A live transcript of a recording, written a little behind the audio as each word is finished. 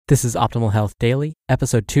This is Optimal Health Daily,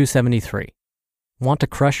 episode 273. Want to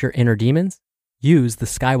crush your inner demons? Use the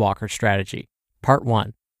Skywalker strategy, part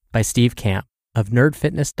 1, by Steve Kamb of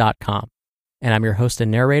nerdfitness.com. And I'm your host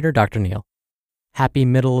and narrator, Dr. Neil. Happy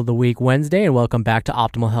middle of the week Wednesday, and welcome back to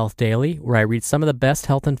Optimal Health Daily, where I read some of the best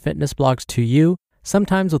health and fitness blogs to you,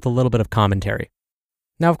 sometimes with a little bit of commentary.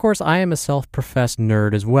 Now, of course, I am a self-professed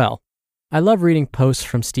nerd as well. I love reading posts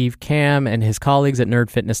from Steve Kamb and his colleagues at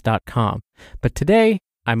nerdfitness.com, but today,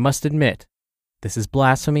 I must admit, this is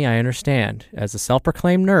blasphemy, I understand. As a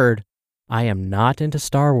self-proclaimed nerd, I am not into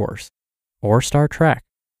Star Wars or Star Trek.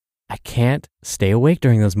 I can't stay awake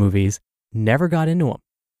during those movies, never got into them.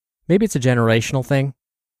 Maybe it's a generational thing.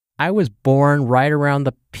 I was born right around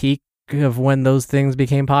the peak of when those things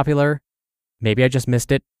became popular. Maybe I just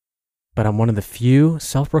missed it, but I'm one of the few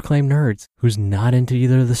self-proclaimed nerds who's not into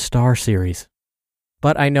either of the Star series.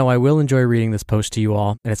 But I know I will enjoy reading this post to you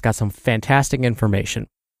all, and it's got some fantastic information.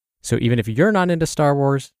 So even if you're not into Star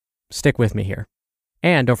Wars, stick with me here.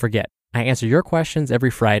 And don't forget, I answer your questions every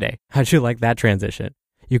Friday. How'd you like that transition?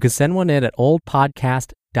 You can send one in at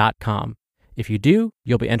oldpodcast.com. If you do,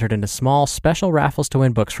 you'll be entered into small special raffles to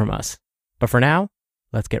win books from us. But for now,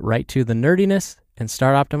 let's get right to the nerdiness and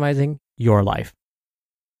start optimizing your life.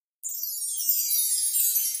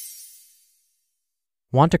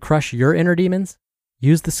 Want to crush your inner demons?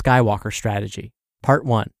 Use the Skywalker strategy, part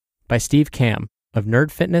 1, by Steve Kamb of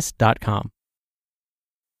nerdfitness.com.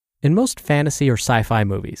 In most fantasy or sci-fi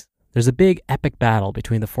movies, there's a big epic battle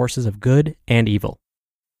between the forces of good and evil.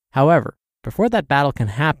 However, before that battle can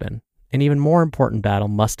happen, an even more important battle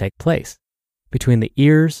must take place, between the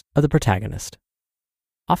ears of the protagonist.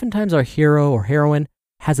 Oftentimes our hero or heroine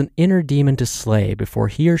has an inner demon to slay before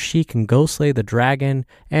he or she can go slay the dragon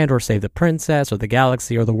and or save the princess or the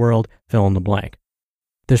galaxy or the world, fill in the blank.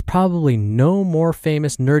 There's probably no more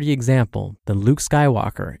famous nerdy example than Luke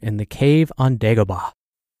Skywalker in the cave on Dagobah.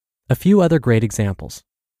 A few other great examples.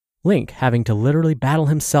 Link having to literally battle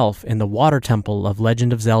himself in the water temple of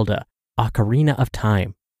Legend of Zelda, Ocarina of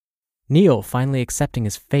Time. Neo finally accepting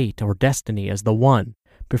his fate or destiny as the One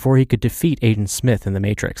before he could defeat Agent Smith in the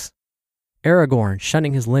Matrix. Aragorn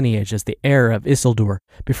shunning his lineage as the heir of Isildur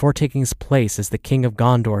before taking his place as the King of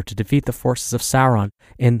Gondor to defeat the forces of Sauron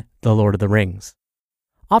in The Lord of the Rings.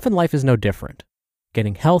 Often life is no different.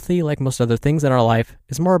 Getting healthy, like most other things in our life,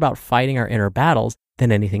 is more about fighting our inner battles than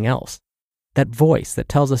anything else. That voice that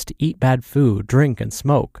tells us to eat bad food, drink and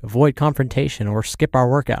smoke, avoid confrontation, or skip our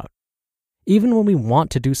workout. Even when we want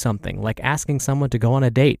to do something, like asking someone to go on a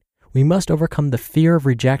date, we must overcome the fear of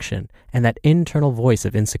rejection and that internal voice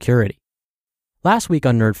of insecurity. Last week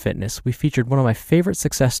on Nerd Fitness, we featured one of my favorite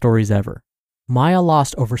success stories ever. Maya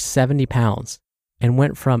lost over 70 pounds and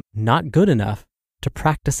went from not good enough to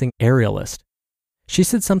practicing aerialist. She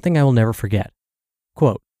said something I will never forget.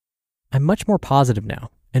 Quote, "I'm much more positive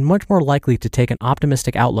now and much more likely to take an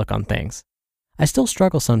optimistic outlook on things. I still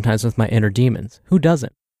struggle sometimes with my inner demons. Who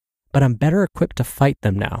doesn't? But I'm better equipped to fight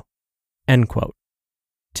them now." End quote.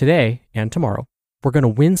 Today and tomorrow, we're going to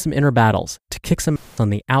win some inner battles to kick some ass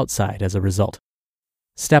on the outside as a result.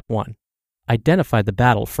 Step 1. Identify the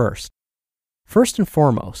battle first. First and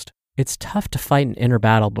foremost, it's tough to fight an inner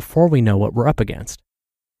battle before we know what we're up against.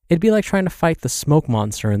 It'd be like trying to fight the smoke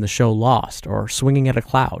monster in the show Lost or swinging at a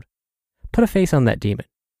cloud. Put a face on that demon,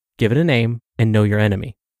 give it a name, and know your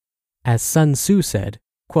enemy. As Sun Tzu said,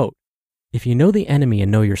 quote, "If you know the enemy and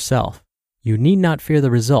know yourself, you need not fear the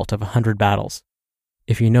result of 100 battles.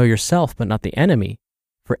 If you know yourself but not the enemy,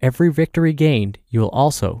 for every victory gained, you will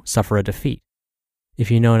also suffer a defeat. If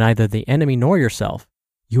you know neither the enemy nor yourself,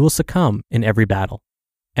 you will succumb in every battle."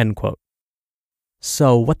 End quote.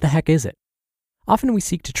 So what the heck is it? Often we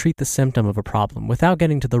seek to treat the symptom of a problem without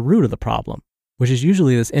getting to the root of the problem, which is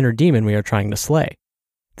usually this inner demon we are trying to slay.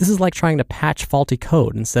 This is like trying to patch faulty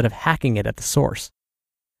code instead of hacking it at the source.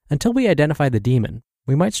 Until we identify the demon,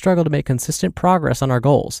 we might struggle to make consistent progress on our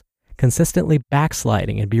goals, consistently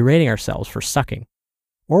backsliding and berating ourselves for sucking.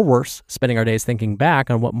 Or worse, spending our days thinking back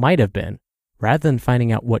on what might have been, rather than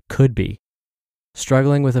finding out what could be.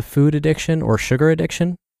 Struggling with a food addiction or sugar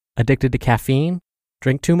addiction? Addicted to caffeine?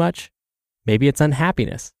 Drink too much? Maybe it's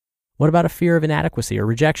unhappiness. What about a fear of inadequacy or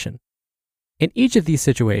rejection? In each of these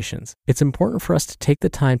situations, it's important for us to take the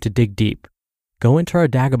time to dig deep, go into our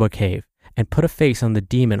Dagobah cave, and put a face on the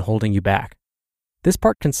demon holding you back. This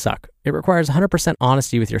part can suck. It requires 100%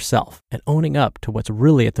 honesty with yourself and owning up to what's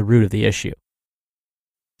really at the root of the issue.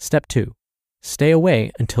 Step 2. Stay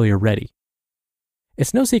away until you're ready.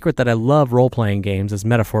 It's no secret that I love role-playing games as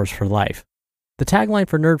metaphors for life. The tagline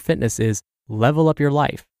for Nerd Fitness is, "Level up your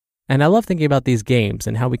life." And I love thinking about these games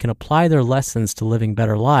and how we can apply their lessons to living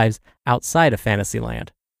better lives outside of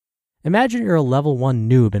Fantasyland. Imagine you're a level 1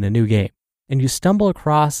 noob in a new game, and you stumble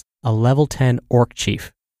across a level 10 orc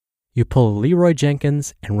chief. You pull Leroy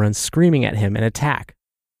Jenkins and run screaming at him and attack.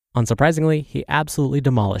 Unsurprisingly, he absolutely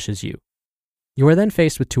demolishes you. You are then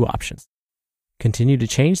faced with two options. Continue to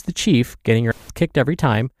change the chief, getting your ass kicked every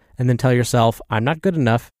time, and then tell yourself, I'm not good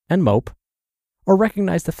enough, and mope. Or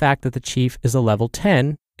recognize the fact that the chief is a level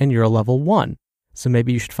 10 and you're a level 1, so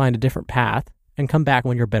maybe you should find a different path and come back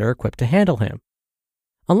when you're better equipped to handle him.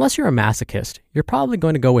 Unless you're a masochist, you're probably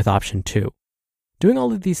going to go with option 2. Doing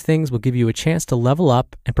all of these things will give you a chance to level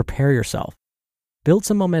up and prepare yourself. Build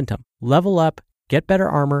some momentum, level up, get better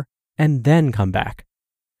armor, and then come back.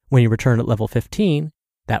 When you return at level 15,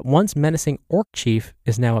 that once menacing orc chief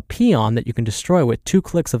is now a peon that you can destroy with 2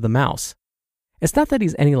 clicks of the mouse. It's not that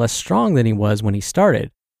he's any less strong than he was when he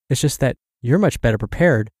started, it's just that you're much better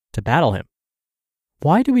prepared to battle him.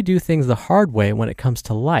 Why do we do things the hard way when it comes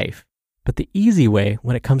to life, but the easy way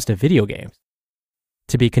when it comes to video games?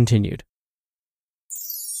 To be continued.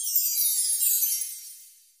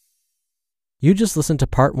 You just listened to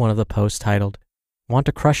part 1 of the post titled, Want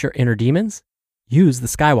to Crush Your Inner Demons? Use the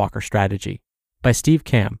Skywalker Strategy by Steve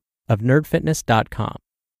Kamb of nerdfitness.com.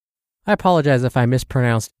 I apologize if I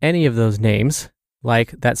mispronounced any of those names,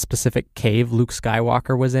 like that specific cave Luke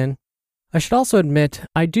Skywalker was in. I should also admit,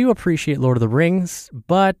 I do appreciate Lord of the Rings,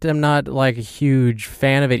 but I'm not like a huge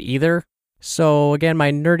fan of it either. So again,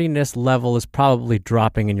 my nerdiness level is probably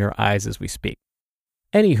dropping in your eyes as we speak.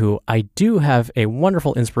 Anywho, I do have a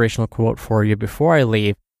wonderful inspirational quote for you before I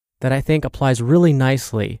leave that I think applies really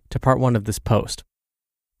nicely to part 1 of this post.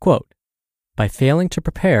 Quote, by failing to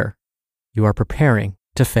prepare, you are preparing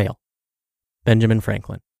to fail. Benjamin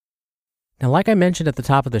Franklin. Now, like I mentioned at the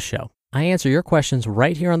top of the show, I answer your questions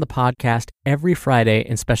right here on the podcast every Friday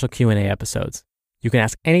in special Q&A episodes. You can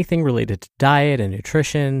ask anything related to diet and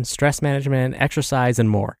nutrition, stress management, exercise, and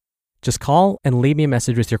more. Just call and leave me a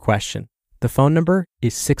message with your question. The phone number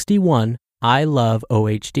is 61 I love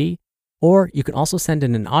OHD, or you can also send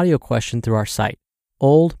in an audio question through our site,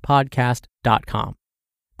 oldpodcast.com.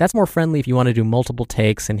 That's more friendly if you want to do multiple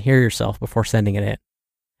takes and hear yourself before sending it in.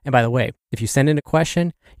 And by the way, if you send in a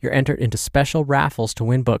question, you're entered into special raffles to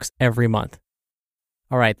win books every month.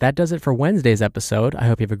 All right, that does it for Wednesday's episode. I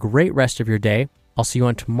hope you have a great rest of your day. I'll see you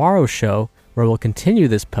on tomorrow's show, where we'll continue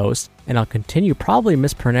this post, and I'll continue probably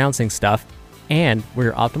mispronouncing stuff, and where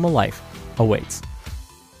your optimal life awaits.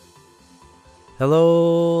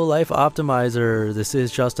 Hello, Life Optimizer. This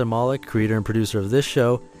is Justin Malik, creator and producer of this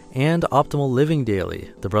show, and Optimal Living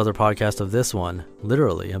Daily, the brother podcast of this one.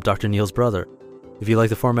 Literally, I'm Dr. Neil's brother. If you like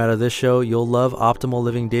the format of this show, you'll love Optimal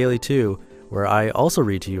Living Daily too, where I also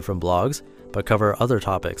read to you from blogs, but cover other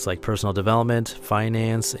topics like personal development,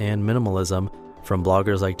 finance, and minimalism from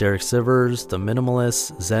bloggers like Derek Sivers, The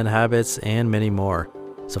Minimalists, Zen Habits, and many more.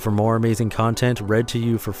 So for more amazing content read to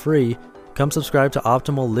you for free, come subscribe to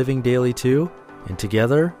Optimal Living Daily too, and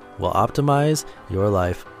together we'll optimize your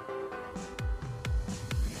life.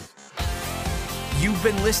 You've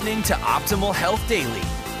been listening to Optimal Health Daily.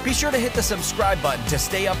 Be sure to hit the subscribe button to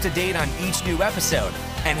stay up to date on each new episode,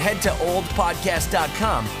 and head to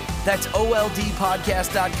oldpodcast.com. That's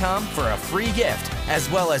oldpodcast.com for a free gift, as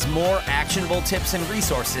well as more actionable tips and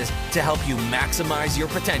resources to help you maximize your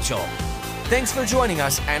potential. Thanks for joining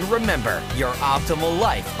us, and remember, your optimal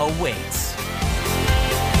life awaits.